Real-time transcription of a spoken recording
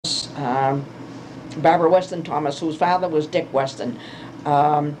Barbara Weston Thomas, whose father was Dick Weston,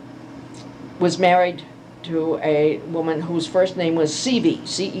 was married to a woman whose first name was Cevie,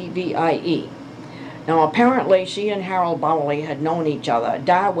 C-E-V-I-E. Now, apparently, she and Harold Bowley had known each other.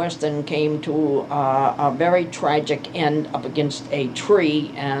 Dar Weston came to a very tragic end up against a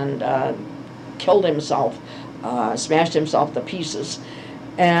tree and killed himself, smashed himself to pieces.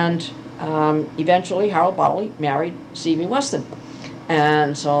 And eventually, Harold Bowley married Cevie Weston.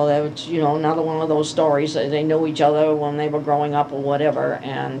 And so that was, you know, another one of those stories. They knew each other when they were growing up or whatever.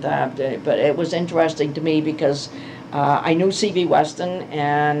 And but it was interesting to me because I knew Cevie Weston,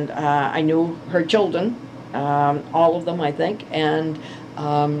 and I knew her children, all of them, I think. And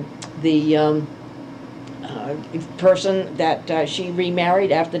the person that she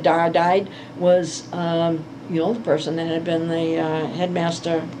remarried after Dar died was, you know, the person that had been the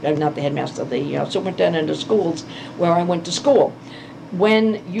headmaster, not the headmaster, the superintendent of schools where I went to school.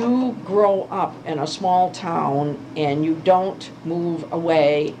 When you grow up in a small town and you don't move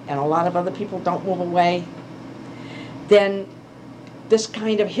away, and a lot of other people don't move away, then this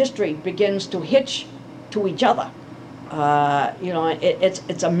kind of history begins to hitch to each other. You know,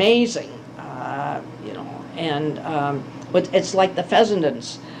 it's amazing, you know, and it's like the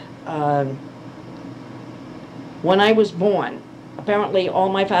Fessendens. When I was born, apparently all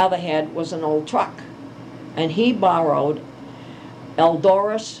my father had was an old truck, and he borrowed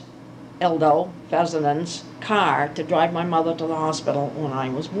Eldo Fessenden's car to drive my mother to the hospital when I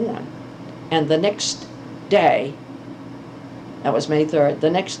was born. And the next day, that was May 3rd, the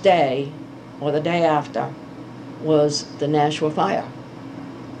next day, or the day after, was the Nashua fire.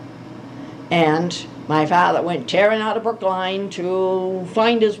 And my father went tearing out of Brookline to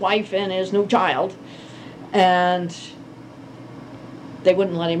find his wife and his new child, and they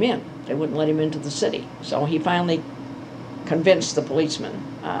wouldn't let him in. They wouldn't let him into the city. So he finally convinced the policeman.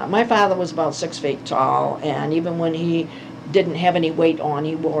 My father was about 6 feet tall, and even when he didn't have any weight on,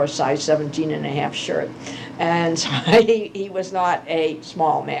 he wore a size 17.5 shirt. And so he was not a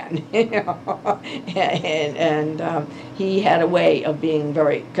small man, you know. and he had a way of being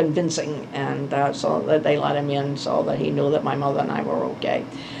very convincing, and so that they let him in so that he knew that my mother and I were okay.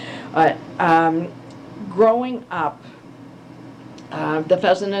 Growing up, the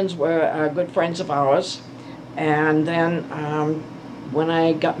Fessendens were good friends of ours, and then when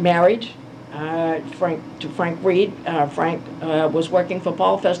I got married to Frank Reed, Frank was working for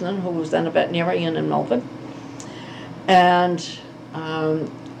Paul Fessenden, who was then a veterinarian in Milford. And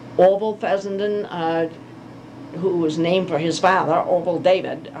Orville Fessenden, who was named for his father, Orville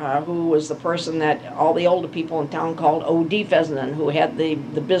David, who was the person that all the older people in town called O.D. Fessenden, who had the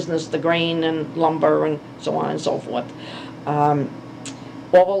business, the grain and lumber and so on and so forth.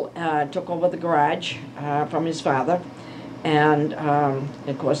 Orville took over the garage from his father, and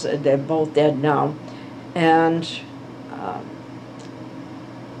of course they're both dead now. And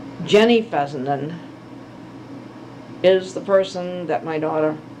Jenny Fessenden is the person that my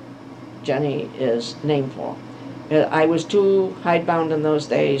daughter Jenny is named for. I was too hidebound in those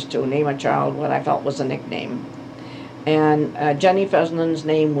days to name a child what I felt was a nickname. And Jenny Fessenden's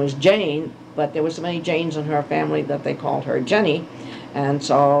name was Jane, but there were so many Janes in her family that they called her Jenny. And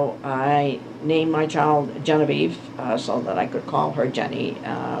so I named my child Genevieve so that I could call her Jenny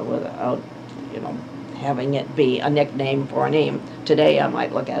without, you know, having it be a nickname for a name. Today I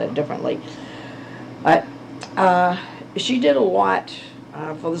might look at it differently. But she did a lot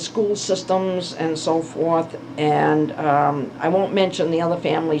for the school systems and so forth, and I won't mention the other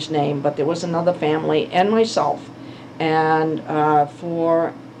family's name, but there was another family and myself, and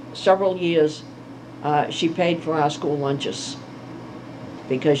for several years she paid for our school lunches,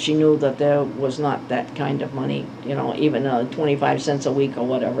 because she knew that there was not that kind of money, you know, even 25 cents a week or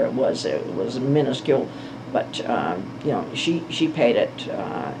whatever it was minuscule, but you know, she paid it,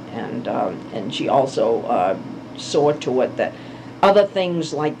 and she also saw to it that other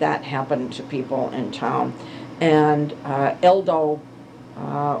things like that happened to people in town. And Eldo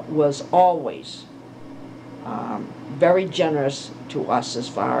was always very generous to us as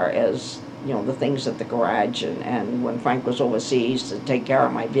far as, you know, the things at the garage, and when Frank was overseas, to take care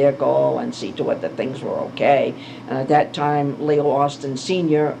of my vehicle and see to it that things were okay. And at that time, Leo Austin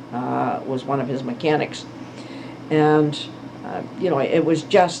Sr. Was one of his mechanics. And, you know, it was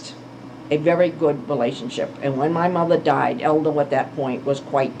just a very good relationship. And when my mother died, Eldo at that point was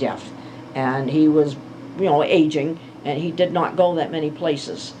quite deaf, and he was, you know, aging, and he did not go that many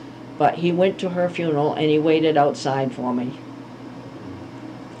places. But he went to her funeral, and he waited outside for me.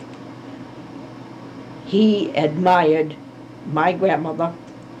 He admired my grandmother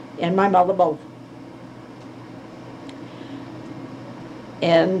and my mother both.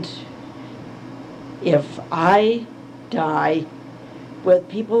 And if I die with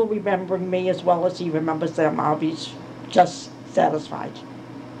people remembering me as well as he remembers them, I'll be just satisfied.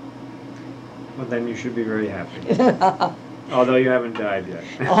 Well, then you should be very happy. Although you haven't died yet.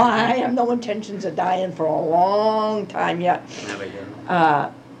 Oh, I have no intentions of dying for a long time yet. There you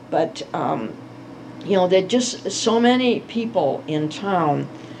go. But, you know, there are just so many people in town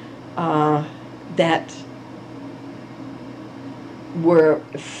that were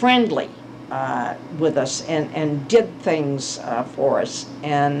friendly with us and did things for us.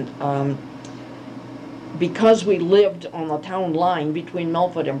 And because we lived on the town line between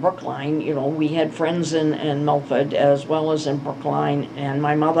Milford and Brookline, you know, we had friends in Milford as well as in Brookline. And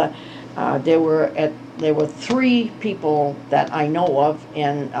my mother, there were 3 people that I know of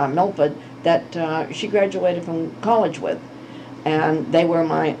in Milford that she graduated from college with, and they were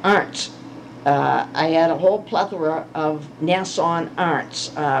my aunts. I had a whole plethora of Nassau aunts,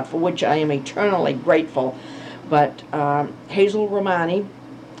 for which I am eternally grateful. But Hazel Romani,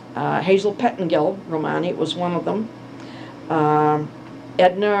 Hazel Pettingill Romani was one of them.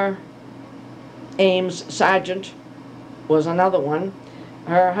 Edna Ames Sargent was another one.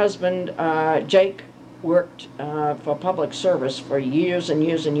 Her husband, Jake, worked for public service for years and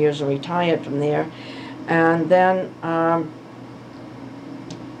years and years and retired from there. And then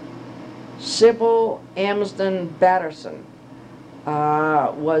Sybil Amsden Batterson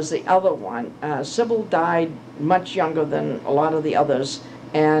was the other one. Sybil died much younger than a lot of the others,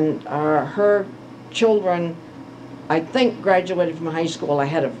 and her children, I think, graduated from high school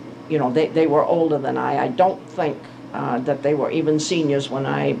ahead of, you know, they were older than I don't think that they were even seniors when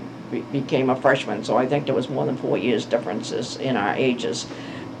I became a freshman, so I think there was more than 4 years differences in our ages.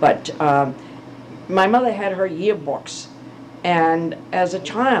 But my mother had her yearbooks, and as a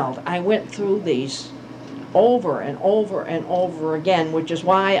child I went through these over and over and over again, which is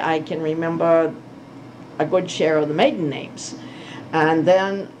why I can remember a good share of the maiden names. And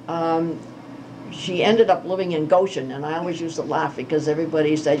then she ended up living in Goshen, and I always used to laugh because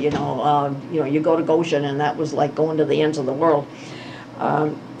everybody said, you know, you go to Goshen, and that was like going to the ends of the world.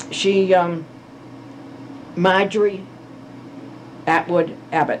 Marjorie Atwood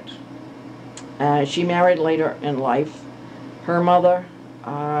Abbott. She married later in life. Her mother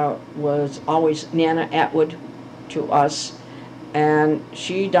was always Nana Atwood to us, and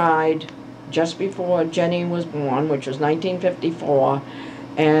she died just before Jenny was born, which was 1954,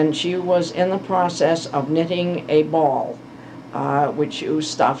 and she was in the process of knitting a ball, which you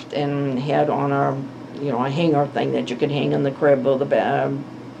stuffed and had on a hanger thing that you could hang in the crib or the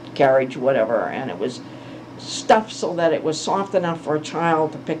carriage, whatever, and it was stuffed so that it was soft enough for a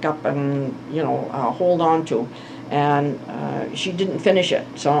child to pick up and, hold on to. And she didn't finish it,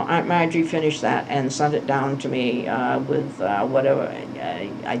 so Aunt Marjorie finished that and sent it down to me with whatever,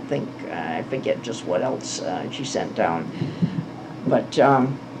 I think, I forget just what else she sent down. But, the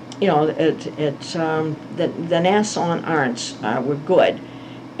Nassau aunts were good.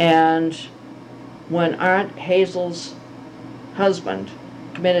 And when Aunt Hazel's husband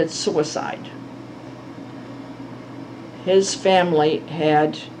committed suicide, his family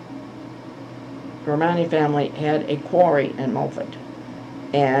had, Romani family had a quarry in Milford,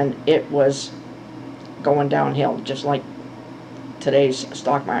 and it was going downhill just like today's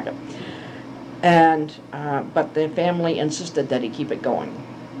stock market. And but the family insisted that he keep it going,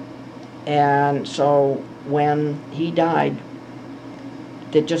 and so when he died,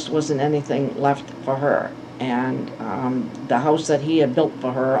 there just wasn't anything left for her. And the house that he had built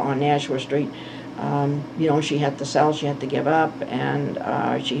for her on Nashua Street, she had to sell, she had to give up, and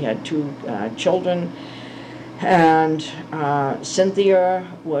she had 2 children. And Cynthia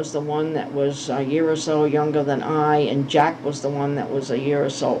was the one that was a year or so younger than I, and Jack was the one that was a year or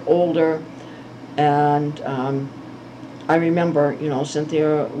so older. And I remember,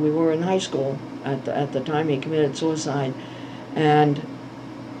 Cynthia, we were in high school at the time he committed suicide. And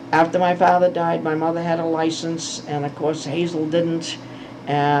after my father died, my mother had a license, and of course Hazel didn't.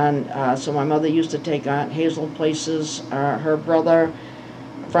 And so my mother used to take Aunt Hazel places. Her brother,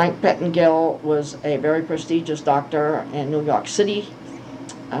 Frank Pettingill, was a very prestigious doctor in New York City.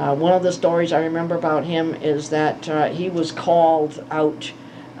 One of the stories I remember about him is that he was called out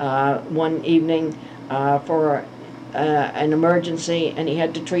one evening for an emergency, and he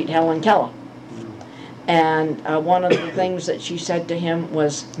had to treat Helen Keller. And one of the things that she said to him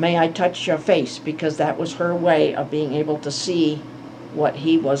was, "May I touch your face?" because that was her way of being able to see what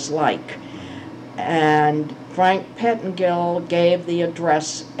he was like. And Frank Pettingill gave the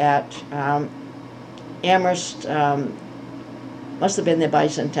address at Amherst, must have been the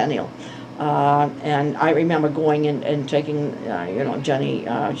Bicentennial, And I remember going in and taking, you know, Jenny,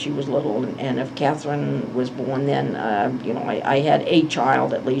 she was little, and if Catherine was born then, you know, I had a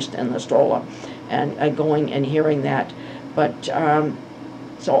child at least in the stroller, and going and hearing that. But,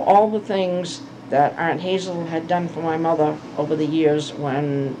 so all the things that Aunt Hazel had done for my mother over the years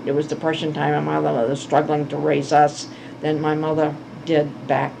when it was Depression time and my mother was struggling to raise us, then my mother did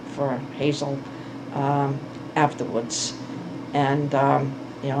back for Hazel afterwards. And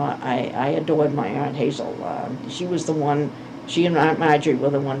you know, I adored my Aunt Hazel. She was the one, she and Aunt Marjorie were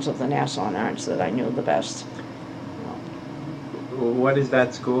the ones of the Nassau aunts that I knew the best. What is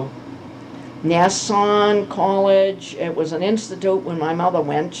that school? Nassau College. It was an institute when my mother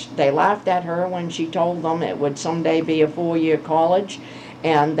went. They laughed at her when she told them it would someday be a 4-year college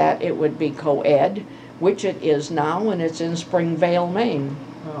and that it would be co-ed, which it is now, and it's in Springvale, Maine.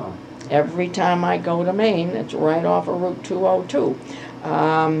 Oh. Every time I go to Maine, it's right off of Route 202.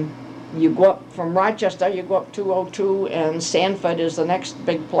 You go up from Rochester, you go up 202, and Sanford is the next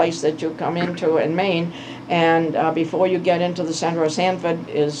big place that you come into in Maine. And before you get into the center of Sanford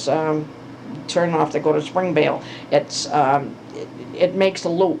is turn off to go to Springvale. It's it makes a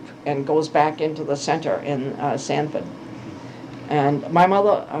loop and goes back into the center in Sanford. And my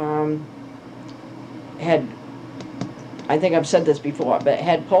mother had, I think I've said this before, but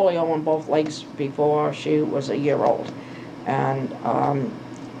had polio on both legs before she was a year old, and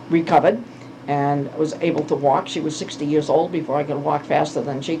recovered and was able to walk. She was 60 years old before I could walk faster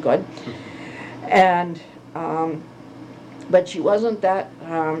than she could. And but she wasn't that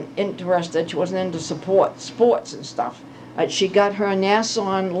interested. She wasn't into sports and stuff. She got her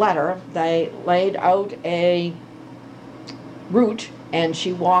Nassau letter. They laid out a route, and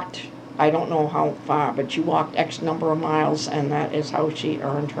she walked, I don't know how far, but she walked X number of miles, and that is how she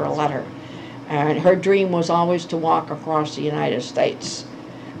earned her letter. And her dream was always to walk across the United States.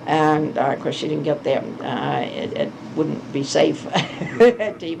 And of course she didn't get there. It wouldn't be safe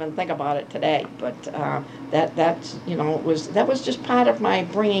to even think about it today. But that's, you know, that was just part of my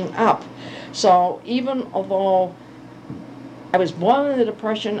bringing up. So even although I was born in the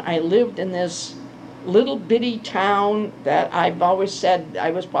Depression, I lived in this little bitty town that I've always said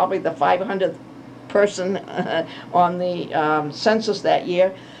I was probably the 500th person on the census that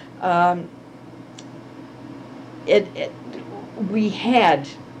year. We had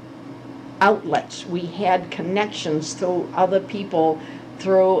outlets, we had connections through other people,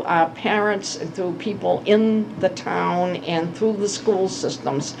 through our parents, and through people in the town, and through the school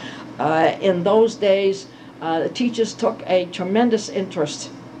systems. In those days, the teachers took a tremendous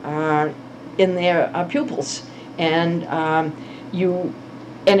interest in their pupils, and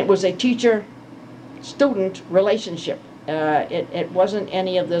it was a teacher-student relationship. It wasn't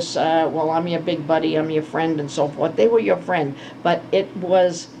any of this, well, I'm your big buddy, I'm your friend, and so forth. They were your friend, but it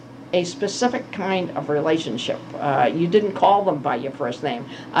was a specific kind of relationship. You didn't call them by your first name.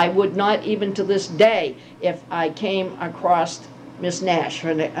 I would not, even to this day, if I came across Miss Nash,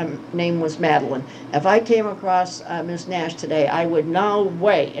 her name was Madeline. If I came across Miss Nash today, I would no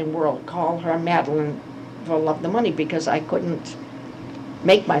way in the world call her Madeline for love the money, because I couldn't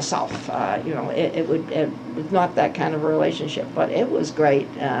make myself, you know, it was not that kind of a relationship, but it was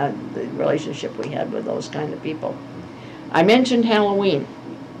great, the relationship we had with those kind of people. I mentioned Halloween.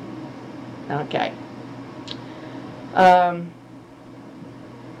 Okay. My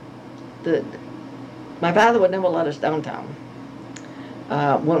father would never let us downtown.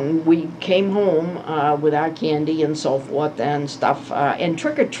 When we came home with our candy and so forth and stuff, and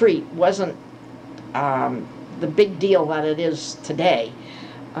trick or treat wasn't the big deal that it is today.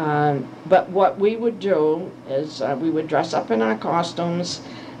 But what we would do is we would dress up in our costumes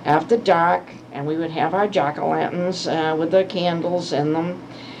after dark, and we would have our jack-o'-lanterns with the candles in them,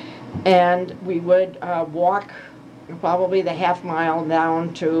 and we would walk probably the half-mile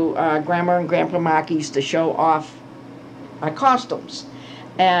down to Grandma and Grandpa Markey's to show off our costumes.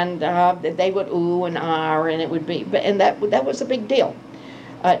 And they would ooh and ah, and it would be, and that was a big deal.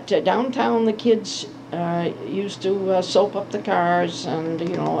 Downtown, the kids used to soap up the cars, and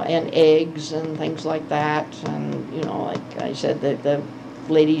you know, and eggs and things like that, and you know, like I said, the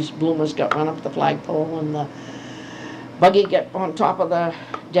ladies' bloomers got run up the flagpole, and the buggy get on top of the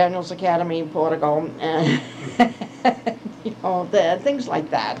Daniels Academy in Portugal, and you know, things like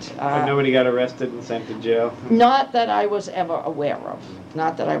that. But nobody got arrested and sent to jail? Not that I was ever aware of.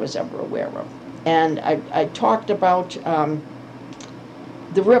 Not that I was ever aware of. And I talked about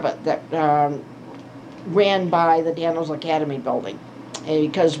the river that ran by the Daniels Academy building,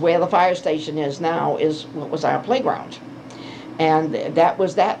 because where the fire station is now is what was our playground. And that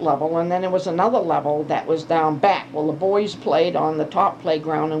was that level, and then there was another level that was down back. Well, the boys played on the top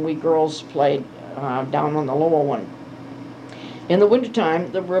playground, and we girls played down on the lower one. In the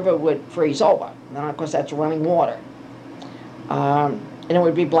wintertime, the river would freeze over. Now, of course, that's running water. And it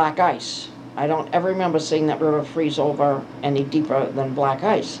would be black ice. I don't ever remember seeing that river freeze over any deeper than black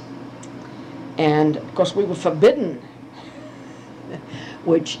ice. And, of course, we were forbidden,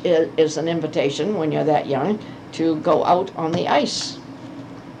 which is an invitation when you're that young, to go out on the ice.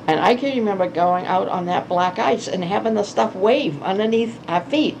 And I can remember going out on that black ice and having the stuff wave underneath our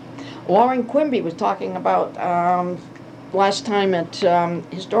feet. Warren Quimby was talking about last time at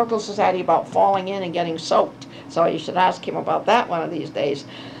Historical Society about falling in and getting soaked. So you should ask him about that one of these days.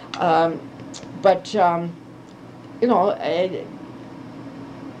 But you know,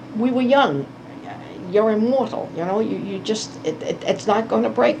 we were young. You're immortal, you know, you just, it's not going to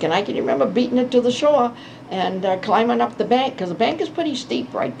break. And I can remember beating it to the shore and climbing up the bank, because the bank is pretty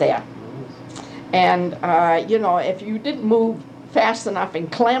steep right there. And, you know, if you didn't move fast enough and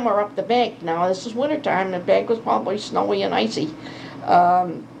clamber up the bank, now this is wintertime, the bank was probably snowy and icy,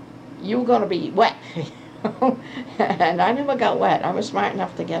 you were going to be wet. And I never got wet. I was smart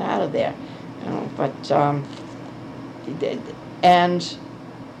enough to get out of there. You know, but, and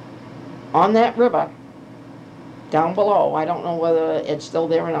on that river, down below, I don't know whether it's still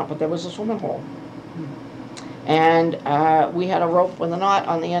there or not, but there was a swimming hole. And we had a rope with a knot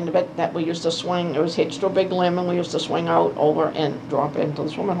on the end of it that we used to swing. It was hitched to a big limb, and we used to swing out over and drop into the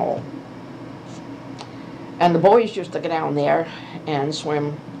swimming hole. And the boys used to go down there and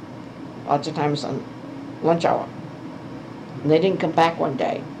swim lots of times on lunch hour. And they didn't come back one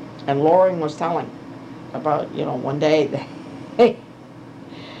day. And Loring was telling about, you know, one day they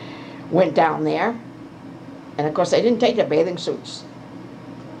went down there. And of course they didn't take their bathing suits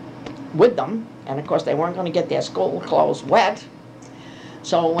with them. And of course they weren't going to get their school clothes wet.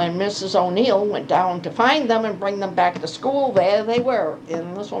 So when Mrs. O'Neill went down to find them and bring them back to school, there they were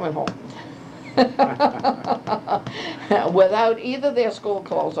in the swimming hole. Without either their school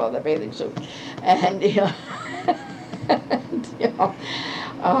clothes or their bathing suit. And, you know, and, you know,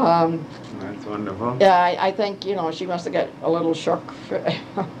 that's wonderful. Yeah, I think, you know, she must have got a little shook.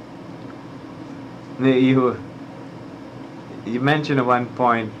 You mentioned at one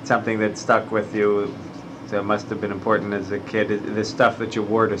point something that stuck with you, that must have been important as a kid, the stuff that you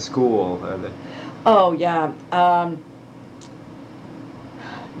wore to school. Oh, yeah.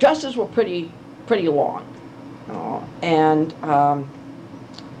 Dresses were pretty long. You know, and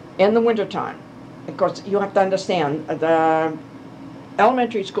in the wintertime, of course, you have to understand, the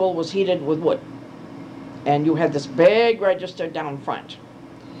elementary school was heated with wood. And you had this big register down front.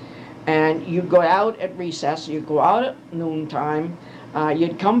 And you'd go out at recess, you'd go out at noontime,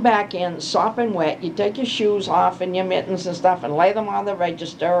 you'd come back in sopping wet, you'd take your shoes off and your mittens and stuff and lay them on the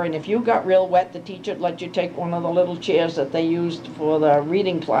register, and if you got real wet, the teacher would let you take one of the little chairs that they used for the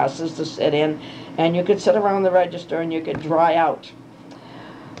reading classes to sit in, and you could sit around the register and you could dry out.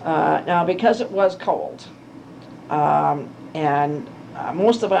 Now, because it was cold, and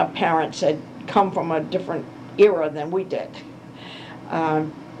most of our parents had come from a different era than we did,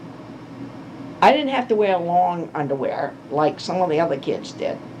 I didn't have to wear long underwear like some of the other kids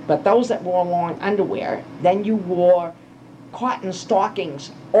did, but those that wore long underwear, then you wore cotton stockings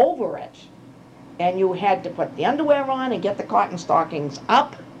over it, and you had to put the underwear on and get the cotton stockings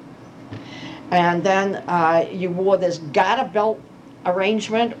up, and then you wore this garter belt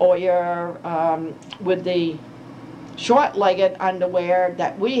arrangement, or your with the short-legged underwear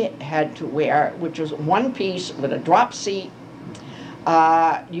that we had to wear, which was one piece with a drop seat.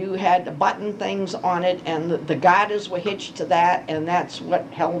 You had the button things on it, and the garters were hitched to that, and that's what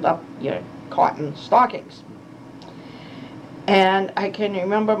held up your cotton stockings. And I can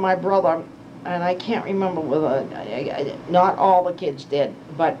remember my brother, and I can't remember whether, not all the kids did,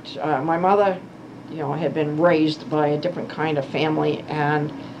 but my mother, you know, had been raised by a different kind of family,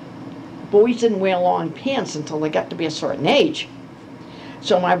 and boys didn't wear long pants until they got to be a certain age.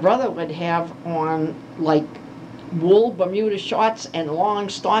 So my brother would have on, like, wool Bermuda shorts and long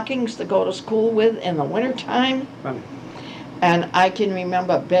stockings to go to school with in the wintertime. Funny. And I can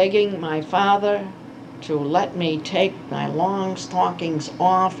remember begging my father to let me take my long stockings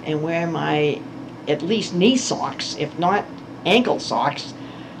off and wear my at least knee socks, if not ankle socks,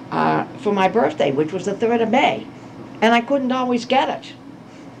 for my birthday, which was the 3rd of May. And I couldn't always get it.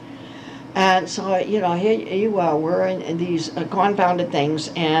 And so, you know, here you are wearing these confounded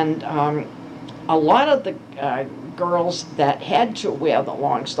things, and a lot of the girls that had to wear the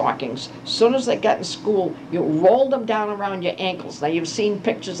long stockings. As soon as they got in school, you rolled them down around your ankles. Now, you've seen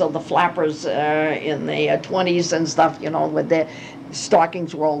pictures of the flappers in the 20s and stuff, you know, with their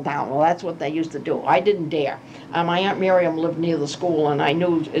stockings rolled down. Well, that's what they used to do. I didn't dare. My Aunt Miriam lived near the school, and I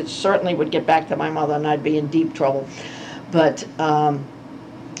knew it certainly would get back to my mother, and I'd be in deep trouble. But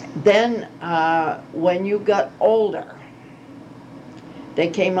then when you got older, they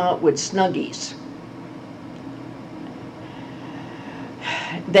came out with Snuggies.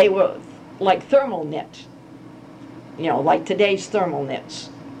 They were like thermal knit, you know, like today's thermal knits.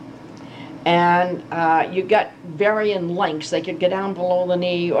 And you got varying lengths. They could go down below the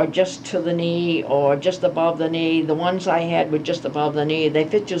knee, or just to the knee, or just above the knee. The ones I had were just above the knee. They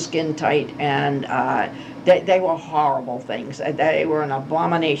fit your skin tight, and they were horrible things. They were an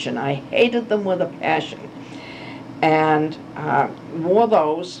abomination. I hated them with a passion. And wore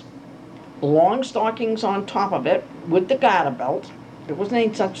those, long stockings on top of it, with the garter belt. There wasn't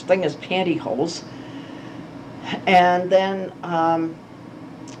any such thing as pantyhose. And then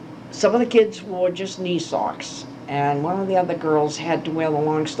some of the kids wore just knee socks, and one of the other girls had to wear the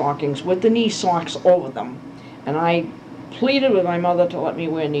long stockings with the knee socks over them. And I pleaded with my mother to let me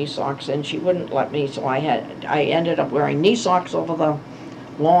wear knee socks, and she wouldn't let me, so I ended up wearing knee socks over the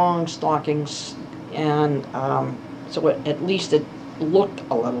long stockings, and so at least it looked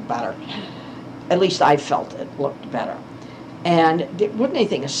a little better. At least I felt it looked better. And there wasn't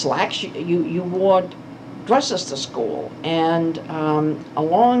anything as slacks. You wore dresses to school, and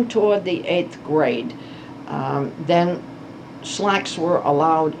along toward the 8th grade, then slacks were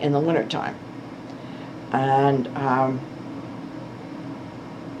allowed in the wintertime. And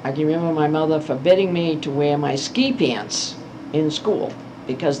I can remember my mother forbidding me to wear my ski pants in school,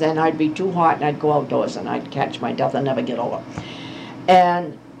 because then I'd be too hot and I'd go outdoors and I'd catch my death and never get over.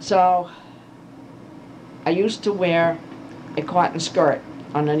 And so I used to wear a cotton skirt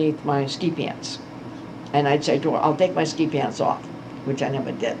underneath my ski pants. And I'd say to her, I'll take my ski pants off, which I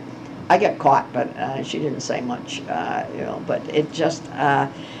never did. I got caught, but she didn't say much, you know, but it just,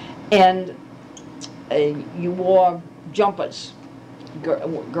 and you wore jumpers.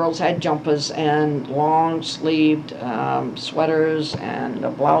 Girls had jumpers and long-sleeved sweaters and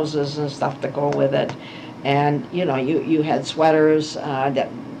blouses and stuff to go with it. And, you know, you had sweaters that,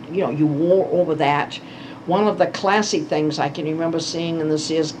 you know, you wore over that. One of the classy things I can remember seeing in the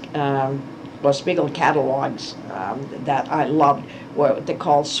Sears Spiegel catalogs that I loved were what they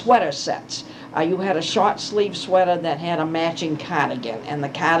called sweater sets. You had a short sleeve sweater that had a matching cardigan, and the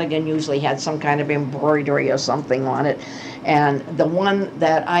cardigan usually had some kind of embroidery or something on it. And the one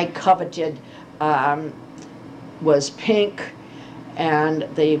that I coveted was pink, and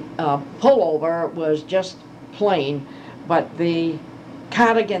the pullover was just plain, but the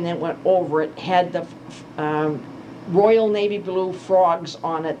cardigan that went over it had the Royal Navy blue frogs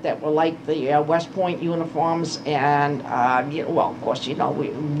on it that were like the West Point uniforms, and you know, well, of course, you know,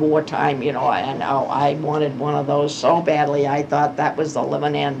 wartime, you know, and I wanted one of those so badly. I thought that was the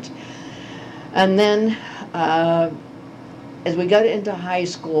living end. And then as we got into high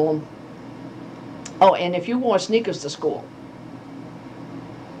school, oh, and if you wore sneakers to school,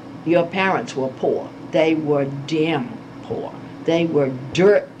 your parents were poor. They were damn poor. They were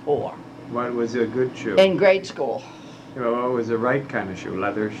dirt poor. What was a good shoe? In grade school. Well, what was the right kind of shoe?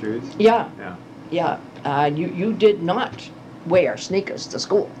 Leather shoes? Yeah. Yeah. Yeah. You did not wear sneakers to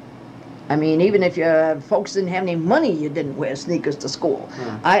school. I mean, even if your folks didn't have any money, you didn't wear sneakers to school.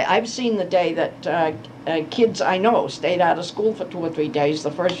 I've seen the day that kids I know stayed out of school for 2 or 3 days,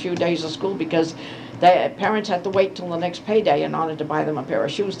 the first few days of school, because their parents had to wait till the next payday in order to buy them a pair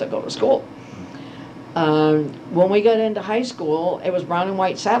of shoes to go to school. When we got into high school, it was brown and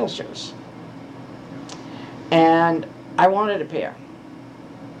white saddle shoes. And I wanted a pair.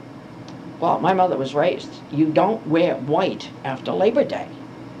 Well, my mother was raised, you don't wear white after Labor Day.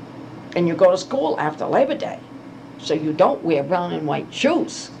 And you go to school after Labor Day. So you don't wear brown and white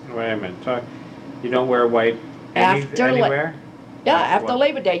shoes. Wait a minute. You don't wear white anywhere? Yeah, after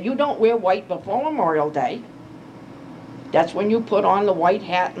Labor Day. You don't wear white before Memorial Day. That's when you put on the white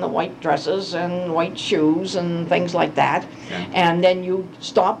hat and the white dresses and white shoes and things like that. Okay. And then you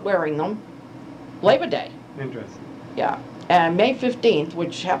stop wearing them Labor Day. Interesting. Yeah. And May 15th,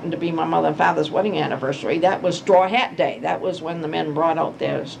 which happened to be my mother and father's wedding anniversary, that was Straw Hat Day. That was when the men brought out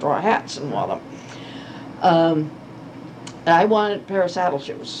their straw hats and wore them. I wanted a pair of saddle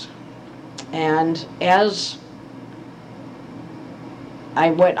shoes. And as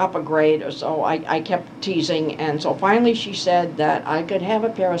I went up a grade or so, I kept teasing, and so finally she said that I could have a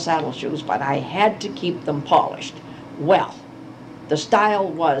pair of saddle shoes, but I had to keep them polished. Well, the style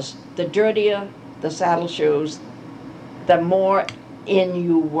was, the dirtier the saddle shoes, the more in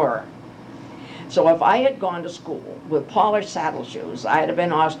you were. So if I had gone to school with polished saddle shoes, I'd have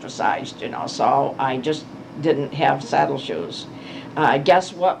been ostracized, you know, so I just didn't have saddle shoes.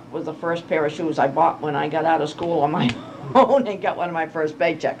 Guess what was the first pair of shoes I bought when I got out of school on my own and got one of my first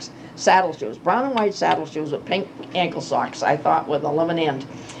paychecks? Saddle shoes, brown and white saddle shoes with pink ankle socks, I thought with a living end.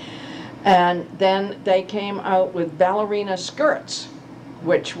 And then they came out with ballerina skirts,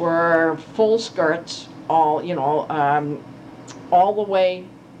 which were full skirts, all, you know, all the way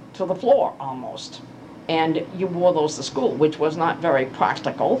to the floor almost. And you wore those to school, which was not very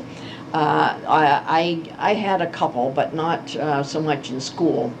practical. I had a couple, but not so much in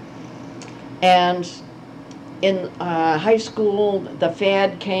school. And in high school, the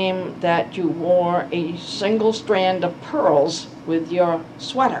fad came that you wore a single strand of pearls with your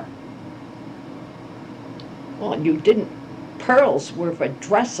sweater. Well, you didn't. Pearls were for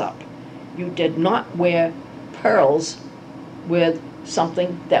dress up. You did not wear pearls with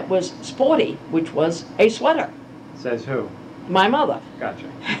something that was sporty, which was a sweater. Says who? My mother. Gotcha.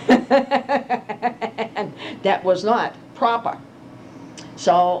 And that was not proper.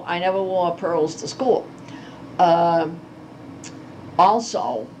 So I never wore pearls to school.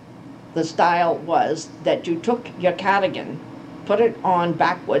 Also, the style was that you took your cardigan, put it on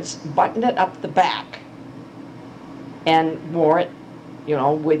backwards, buttoned it up the back, and wore it, you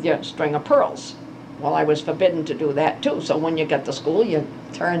know, with your string of pearls. Well, I was forbidden to do that too, so when you got to school, you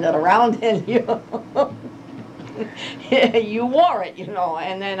turned it around and you you wore it, you know,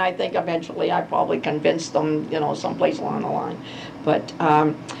 and then I think eventually I probably convinced them, you know, someplace along the line. But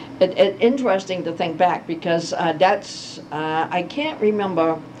it's interesting to think back because that's, I can't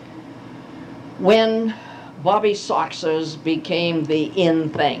remember when bobby socksers became the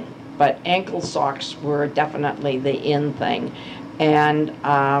in thing, but ankle socks were definitely the in thing. And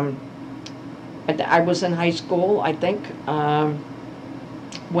I was in high school, I think,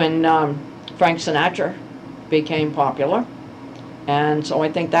 when Frank Sinatra became popular. And so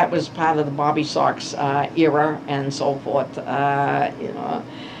I think that was part of the bobby socks era and so forth, you know.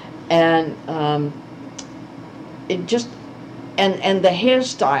 And it just, and the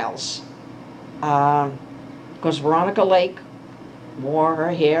hairstyles, because Veronica Lake wore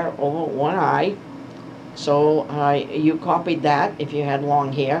her hair over one eye, so you copied that if you had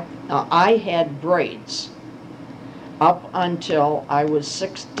long hair. Now, I had braids up until I was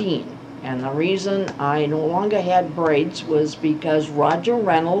 16, and the reason I no longer had braids was because Roger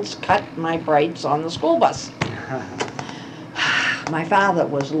Reynolds cut my braids on the school bus. My father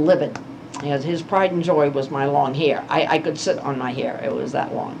was livid. His pride and joy was my long hair. I could sit on my hair, it was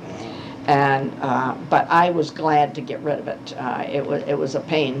that long. And but I was glad to get rid of it. It was a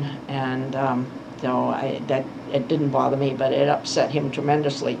pain, and so it didn't bother me, but it upset him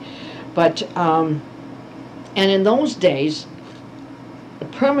tremendously. But and in those days, the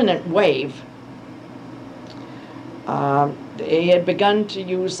permanent wave, they had begun to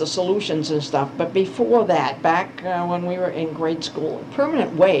use the solutions and stuff, but before that, back when we were in grade school,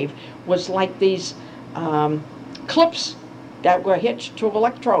 permanent wave was like these clips that were hitched to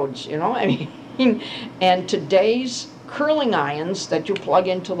electrodes, you know, I mean, and today's curling irons that you plug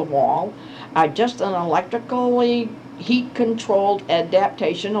into the wall are just an electrically heat-controlled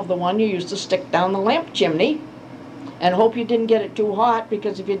adaptation of the one you used to stick down the lamp chimney and hope you didn't get it too hot,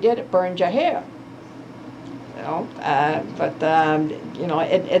 because if you did, it burned your hair. You know, you know,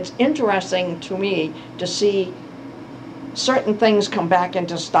 it's interesting to me to see certain things come back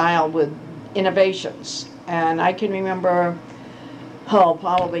into style with innovations. And I can remember, oh,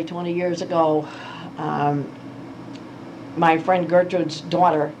 probably 20 years ago, my friend Gertrude's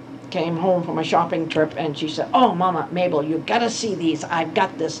daughter came home from a shopping trip, and she said, "Oh, Mama, Mabel, you've got to see these. I've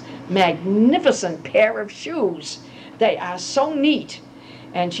got this magnificent pair of shoes. They are so neat."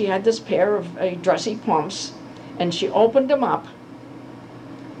 And she had this pair of dressy pumps, and she opened them up.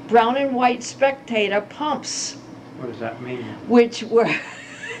 Brown and white spectator pumps. What does that mean? Which were,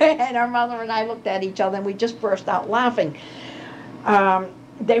 and our mother and I looked at each other and we just burst out laughing.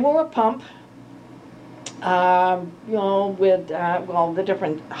 They were a pump, you know, with, well, the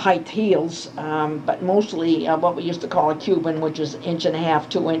different height heels, but mostly what we used to call a Cuban, which is 1.5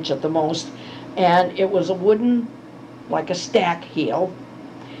 to 2 inch at the most. And it was a wooden, like a stack heel.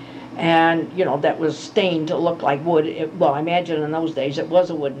 And, you know, that was stained to look like wood. Well, I imagine in those days it was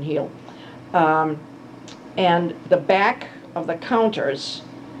a wooden heel. And the back of the counters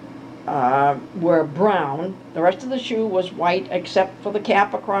were brown. The rest of the shoe was white except for the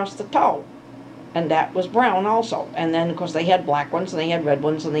cap across the toe. And that was brown also. And then, of course, they had black ones, and they had red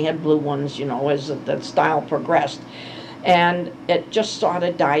ones, and they had blue ones, you know, as the style progressed. And it just sort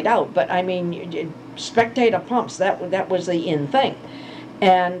of died out. But, I mean, spectator pumps. That was the in thing.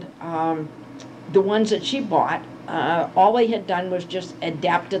 And the ones that she bought, all they had done was just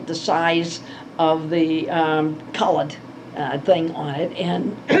adapted the size of the colored thing on it,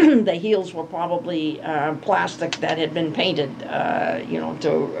 and the heels were probably plastic that had been painted,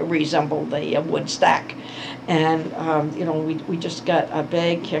 to resemble the wood stack. And we just got a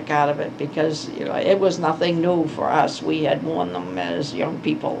big kick out of it because it was nothing new for us. We had worn them as young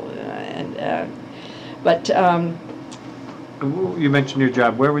people, but You mentioned your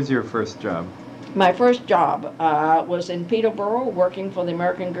job. Where was your first job? my first job was in Peterborough, working for the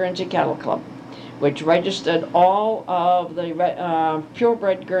American Guernsey Cattle Club, which registered all of the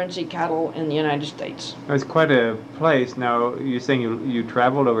purebred Guernsey cattle in the United States. It was quite a place. Now, you're saying you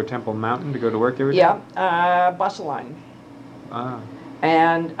traveled over Temple Mountain to go to work every day? Yeah, bus line. Ah.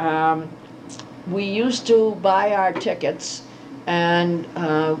 And we used to buy our tickets, and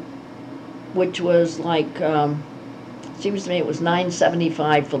which was like, seems to me it was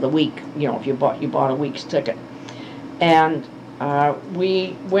 $9.75 for the week. If you bought a week's ticket. And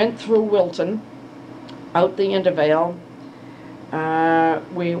we went through Wilton, out the Intervale.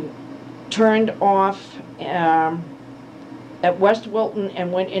 We turned off at West Wilton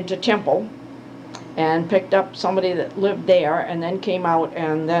and went into Temple and picked up somebody that lived there, and then came out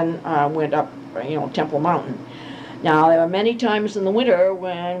and then went up, Temple Mountain. Now, there were many times in the winter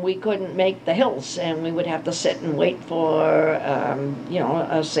when we couldn't make the hills, and we would have to sit and wait for,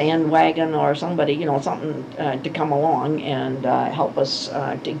 a sand wagon or somebody, something to come along and help us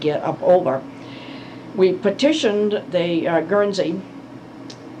to get up over. We petitioned the Guernsey,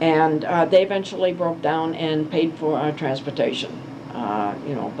 and they eventually broke down and paid for our transportation.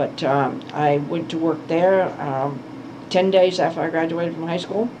 But I went to work there 10 days after I graduated from high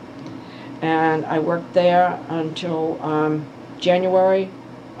school. And I worked there until January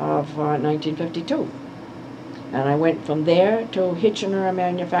of 1952. And I went from there to Hitchener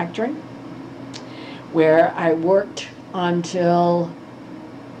Manufacturing, where I worked until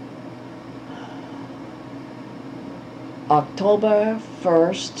October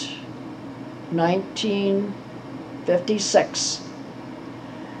 1st, 1956.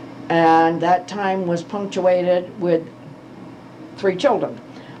 And that time was punctuated with 3 children.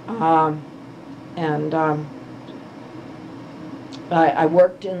 I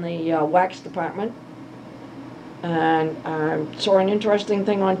worked in the wax department, and I saw an interesting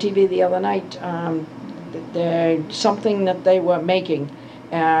thing on TV the other night. Something that they were making,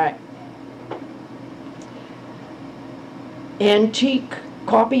 antique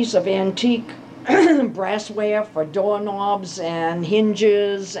copies of antique brassware for doorknobs and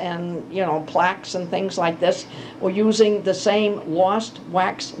hinges and plaques and things like this, were using the same lost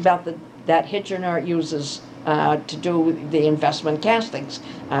wax method that Hitchener uses to do the investment castings.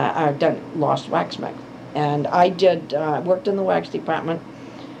 I've done lost wax method, and I worked in the wax department.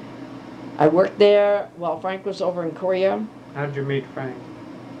 I worked there while Frank was over in Korea. How did you meet Frank?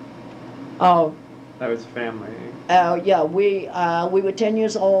 Oh, that was family. Yeah, we were 10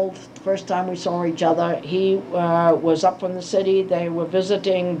 years old the first time we saw each other. He was up from the city. They were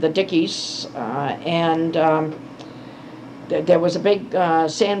visiting the Dickies, and there was a big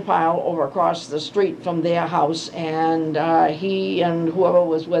sand pile over across the street from their house, and he and whoever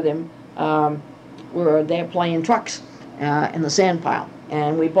was with him were there playing trucks in the sand pile,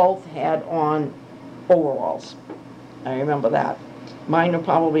 and we both had on overalls. I remember that. Mine are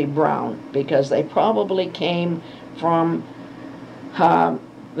probably brown because they probably came from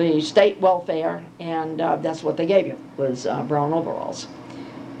the state welfare, and that's what they gave you, was brown overalls.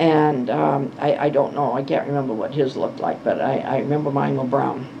 And I don't know, I can't remember what his looked like, but I remember mine were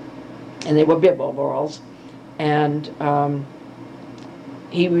brown. And they were bib overalls. And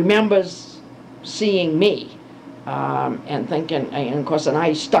he remembers seeing me and thinking, and of course, and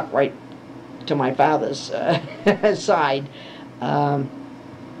I stuck right to my father's side.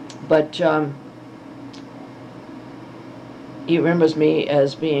 But he remembers me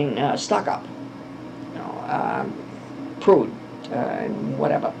as being stuck up, prude,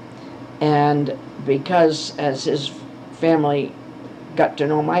 whatever. And because as his family got to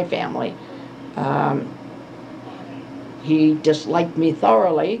know my family, he disliked me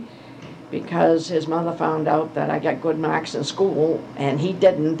thoroughly because his mother found out that I got good marks in school and he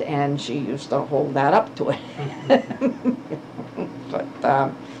didn't, and she used to hold that up to it. But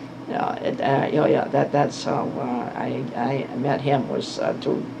that's how I met him, was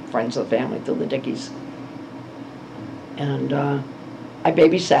through friends of the family, through the Dickies. And I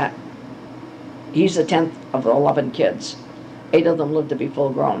babysat. He's the 10th of the 11 kids. 8 of them lived to be full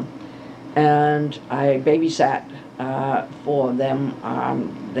grown. and I babysat for them.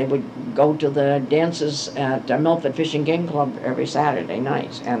 They would go to the dances at Milford Fish and Game Club every Saturday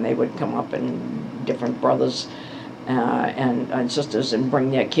night, and they would come up, and different brothers and sisters, and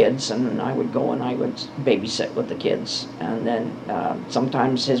bring their kids, and I would go and I would babysit with the kids. And then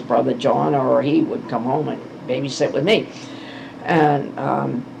sometimes his brother John or he would come home and babysit with me, and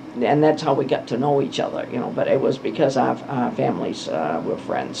that's how we got to know each other, you know. But it was because our families were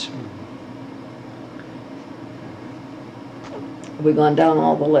friends. We've gone down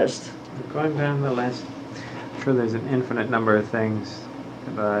all the list. We're going down the list. I'm sure there's an infinite number of things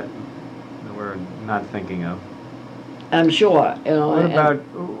that we're not thinking of. I'm sure, you know. What about,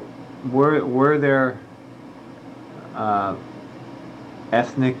 were there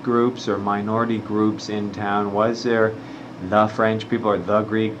ethnic groups or minority groups in town? Was there the French people or the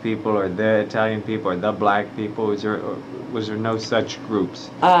Greek people or the Italian people or the black people? Was there no such groups?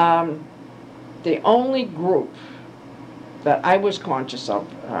 The only group that I was conscious of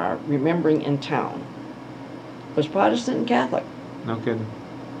remembering in town was Protestant and Catholic. No kidding.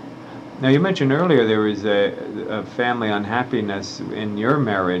 Now, you mentioned earlier there was a family unhappiness in your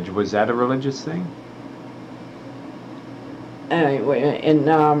marriage. Was that a religious thing? Anyway,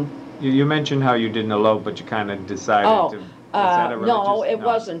 and you mentioned how you didn't elope, but you kind of decided to. Was that a religious? No, it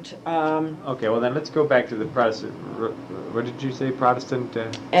wasn't. Okay, well then let's go back to the Protestant. What did you say, Protestant?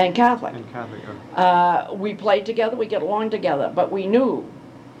 And Catholic. And Catholic. We played together, we get along together, but we knew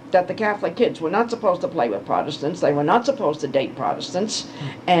that the Catholic kids were not supposed to play with Protestants, they were not supposed to date Protestants,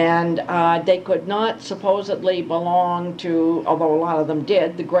 and they could not supposedly belong to, although a lot of them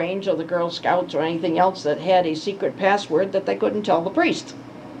did, the Grange or the Girl Scouts or anything else that had a secret password that they couldn't tell the priest.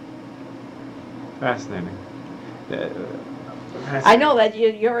 Fascinating. I know that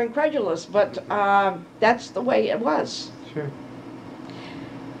you're incredulous, but that's the way it was. Sure.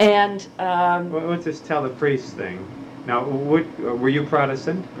 And what's this tell the priest thing? Now, were you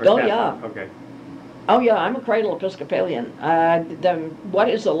Protestant? Or oh, Catholic? yeah. Okay. Oh yeah, I'm a cradle Episcopalian. What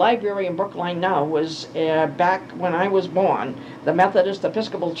is the library in Brookline now was back when I was born, the Methodist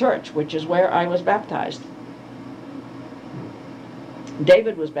Episcopal Church, which is where I was baptized.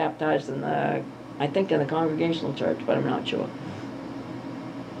 David was baptized in I think in the Congregational Church, but I'm not sure.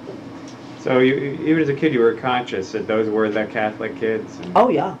 So even as a kid, you were conscious that those were the Catholic kids? Oh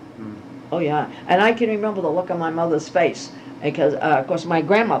yeah. Oh yeah, and I can remember the look on my mother's face because, of course, my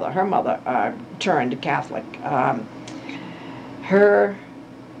grandmother, her mother, turned Catholic. Her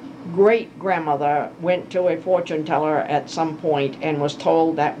great-grandmother went to a fortune teller at some point and was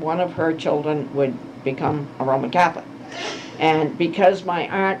told that one of her children would become a Roman Catholic. And because my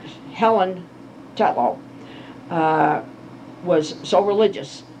aunt Helen Tetlow was so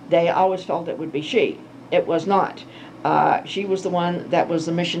religious, they always felt it would be she. It was not. She was the one that was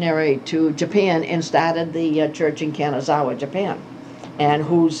the missionary to Japan and started the church in Kanazawa, Japan, and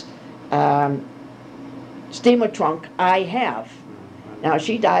whose steamer trunk I have. Now,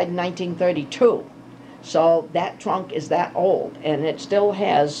 she died in 1932, so that trunk is that old, and it still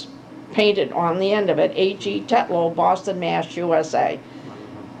has painted on the end of it, H.E. Tetlow, Boston, Mass., USA.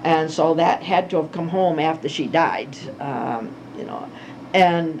 And so that had to have come home after she died, you know.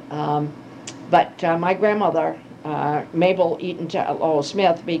 And, but my grandmother, Mabel Eaton Tetlow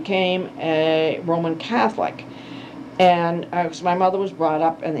Smith, became a Roman Catholic. And so my mother was brought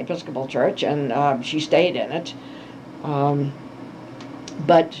up in the Episcopal Church, and she stayed in it.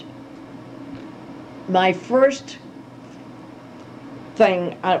 But my first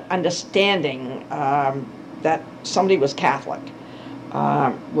thing, understanding that somebody was Catholic,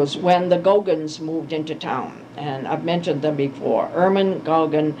 was when the Gogans moved into town. And I've mentioned them before. Erman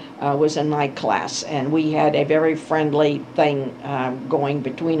Gogan was in my class, and we had a very friendly thing going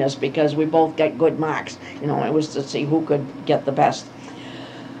between us because we both got good marks. You know, it was to see who could get the best.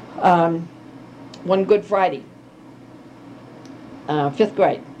 One Good Friday, 5th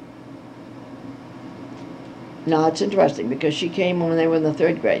grade. Now, it's interesting because she came when they were in the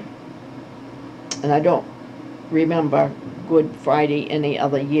 3rd grade. And I don't remember Good Friday any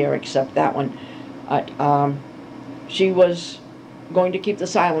other year except that one. She was going to keep the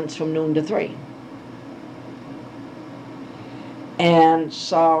silence from noon to 3. And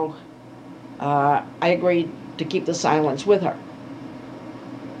so I agreed to keep the silence with her.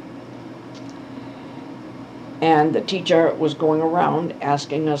 And the teacher was going around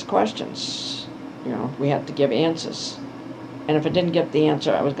asking us questions. You know, we had to give answers. And if I didn't get the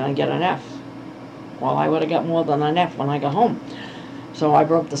answer, I was going to get an F. Well, I would have got more than an F when I got home. So I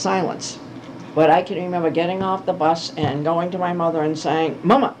broke the silence. But I can remember getting off the bus and going to my mother and saying,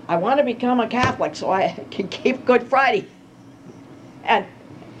 "Mama, I want to become a Catholic so I can keep Good Friday." And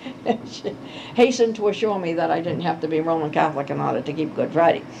hastened to assure me that I didn't have to be Roman Catholic in order to keep Good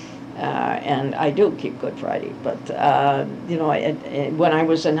Friday. And I do keep Good Friday. But, you know, when I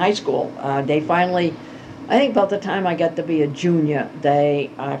was in high school, they finally, I think about the time I got to be a junior,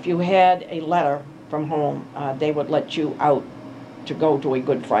 if you had a letter from home, they would let you out to go to a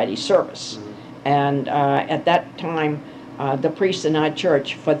Good Friday service. Mm-hmm. And at that time, the priest in our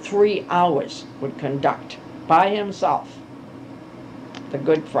church for 3 hours would conduct by himself the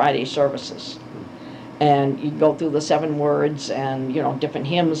Good Friday services. And you go through the 7 words and, you know, different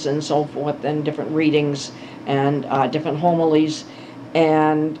hymns and so forth, and different readings and different homilies.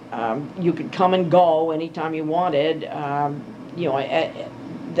 And you could come and go anytime you wanted. You know,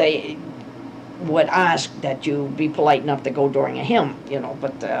 they would ask that you be polite enough to go during a hymn, you know,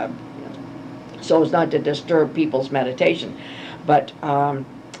 but so as not to disturb people's meditation. But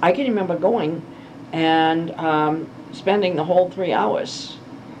I can remember going and spending the whole 3 hours.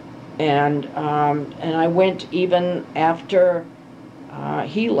 And I went even after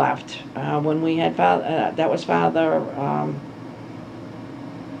he left, when we had Father, that was Father,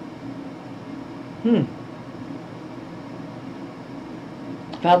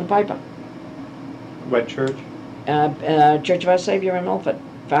 Father Piper. What church? Church of Our Savior in Milford.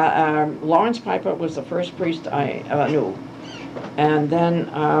 Lawrence Piper was the first priest I knew. And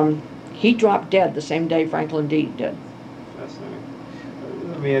then he dropped dead the same day Franklin D. did.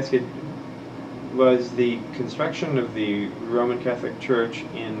 Let me ask you, was the construction of the Roman Catholic Church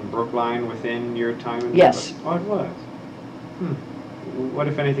in Brookline within your time in Yes. Oh, it was? What,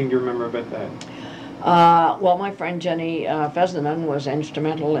 if anything, do you remember about that? Well, my friend Jenny Fesneman was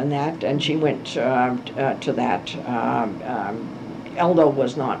instrumental in that, and she went to that. Eldo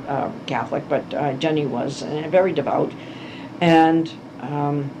was not Catholic, but Jenny was very devout. And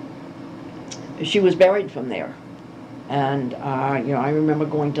she was buried from there. And, you know, I remember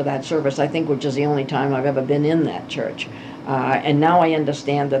going to that service, I think, which is the only time I've ever been in that church. And now I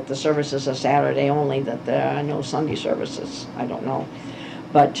understand that the services are Saturday only, that there are no Sunday services. I don't know.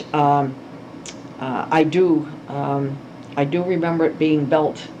 But I do remember it being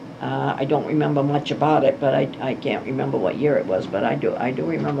built. I don't remember much about it, but I can't remember what year it was, but I do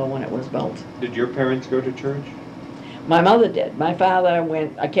remember when it was built. Did your parents go to church? My mother did. My father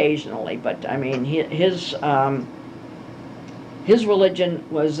went occasionally, but I mean, his religion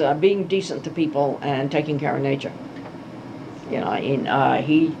was being decent to people and taking care of nature. You know,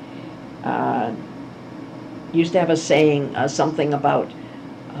 he used to have a saying, something about,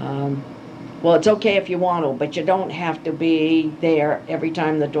 well, it's okay if you want to, but you don't have to be there every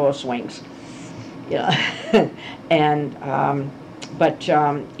time the door swings. You know, and but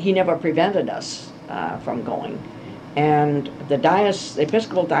he never prevented us from going. And the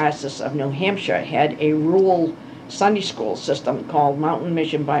Episcopal Diocese of New Hampshire had a rural Sunday school system called Mountain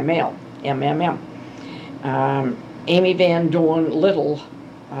Mission by Mail, MMM. Amy Van Dorn Little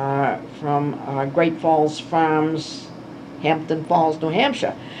from Great Falls Farms, Hampton Falls, New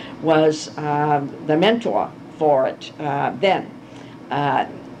Hampshire, was the mentor for it then.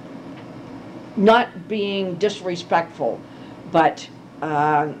 Not being disrespectful, but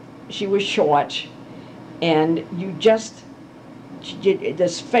she was short, and you just,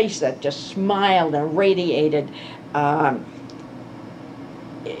 this face that just smiled and radiated.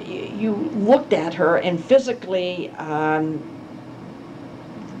 You looked at her, and physically,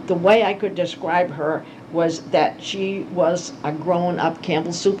 the way I could describe her was that she was a grown-up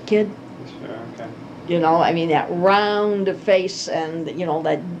Campbell soup kid. Sure, okay. You know, I mean, that round face and, you know,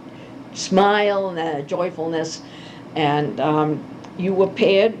 that smile and that joyfulness. And you were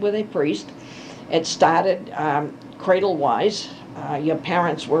paired with a priest. It started cradle-wise. Your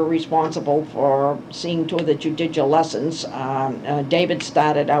parents were responsible for seeing to it that you did your lessons. David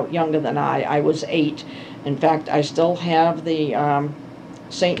started out younger than I. I was 8. In fact, I still have the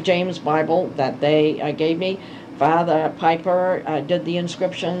St. James Bible that they gave me. Father Piper did the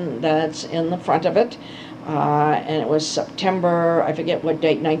inscription that's in the front of it. And it was September, I forget what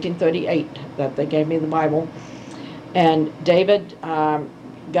date, 1938, that they gave me the Bible. And David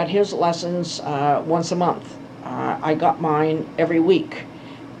got his lessons once a month. I got mine every week.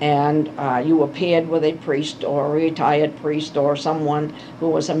 And you were paired with a priest or a retired priest or someone who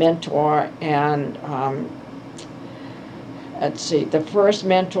was a mentor. And let's see, the first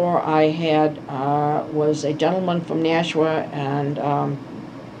mentor I had was a gentleman from Nashua, and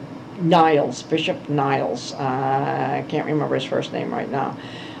Niles, Bishop Niles. I can't remember his first name right now.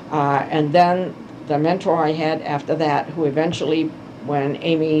 And then the mentor I had after that, who eventually, when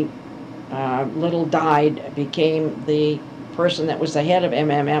Amy Little died, became the person that was the head of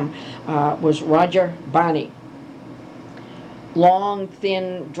MMM, was Roger Barney. long,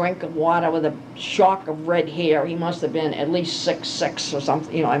 thin drink of water with a shock of red hair. He must have been at least 6'6" or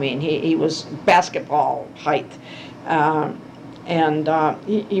something. You know, I mean, he was basketball height, and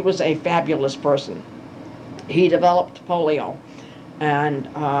he was a fabulous person. He developed polio,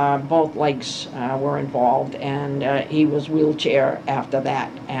 and both legs were involved, and he was wheelchair after that.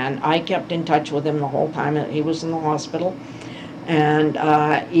 And I kept in touch with him the whole time that he was in the hospital. And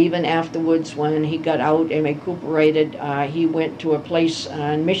even afterwards, when he got out and recuperated, he went to a place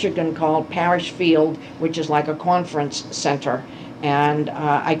in Michigan called Parish Field, which is like a conference center. And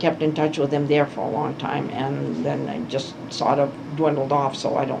I kept in touch with him there for a long time, and then it just sort of dwindled off.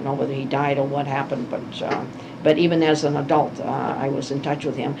 So I don't know whether he died or what happened, but even as an adult, I was in touch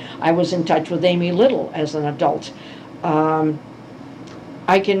with him. I was in touch with Amy Little as an adult.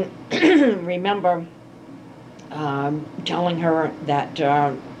 I can remember telling her that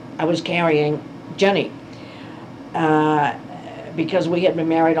I was carrying Jenny because we had been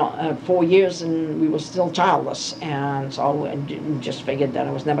married 4 years and we were still childless, and so I just figured that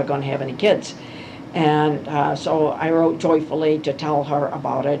I was never going to have any kids. And so I wrote joyfully to tell her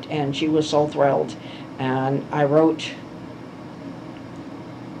about it, and she was so thrilled. And I wrote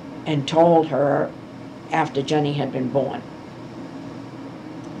and told her after Jenny had been born.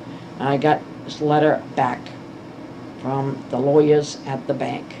 I got this letter back from the lawyers at the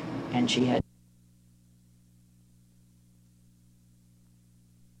bank, and she had